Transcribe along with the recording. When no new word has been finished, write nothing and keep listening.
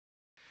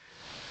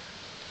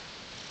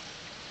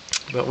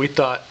But we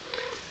thought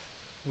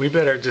we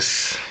better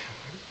just.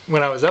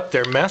 When I was up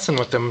there messing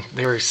with them,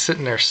 they were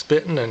sitting there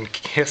spitting and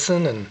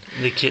hissing and.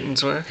 The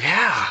kittens were?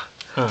 Yeah.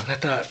 Huh. And I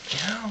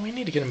thought, we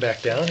need to get them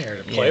back down here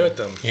to play with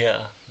them.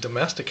 Yeah.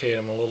 Domesticate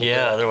them a little bit.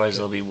 Yeah, otherwise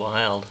they'll be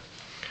wild.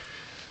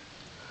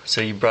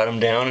 So you brought them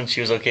down and she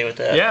was okay with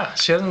that? Yeah,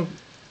 she hasn't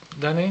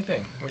done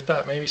anything. We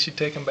thought maybe she'd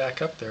take them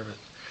back up there, but.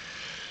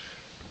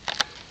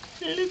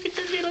 Look at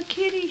the little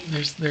kitty.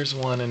 There's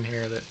one in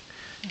here that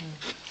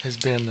has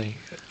been the.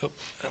 Oh,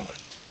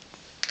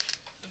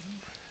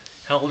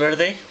 how old are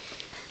they?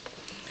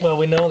 well,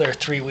 we know they're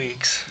 3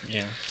 weeks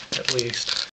Yeah. at least.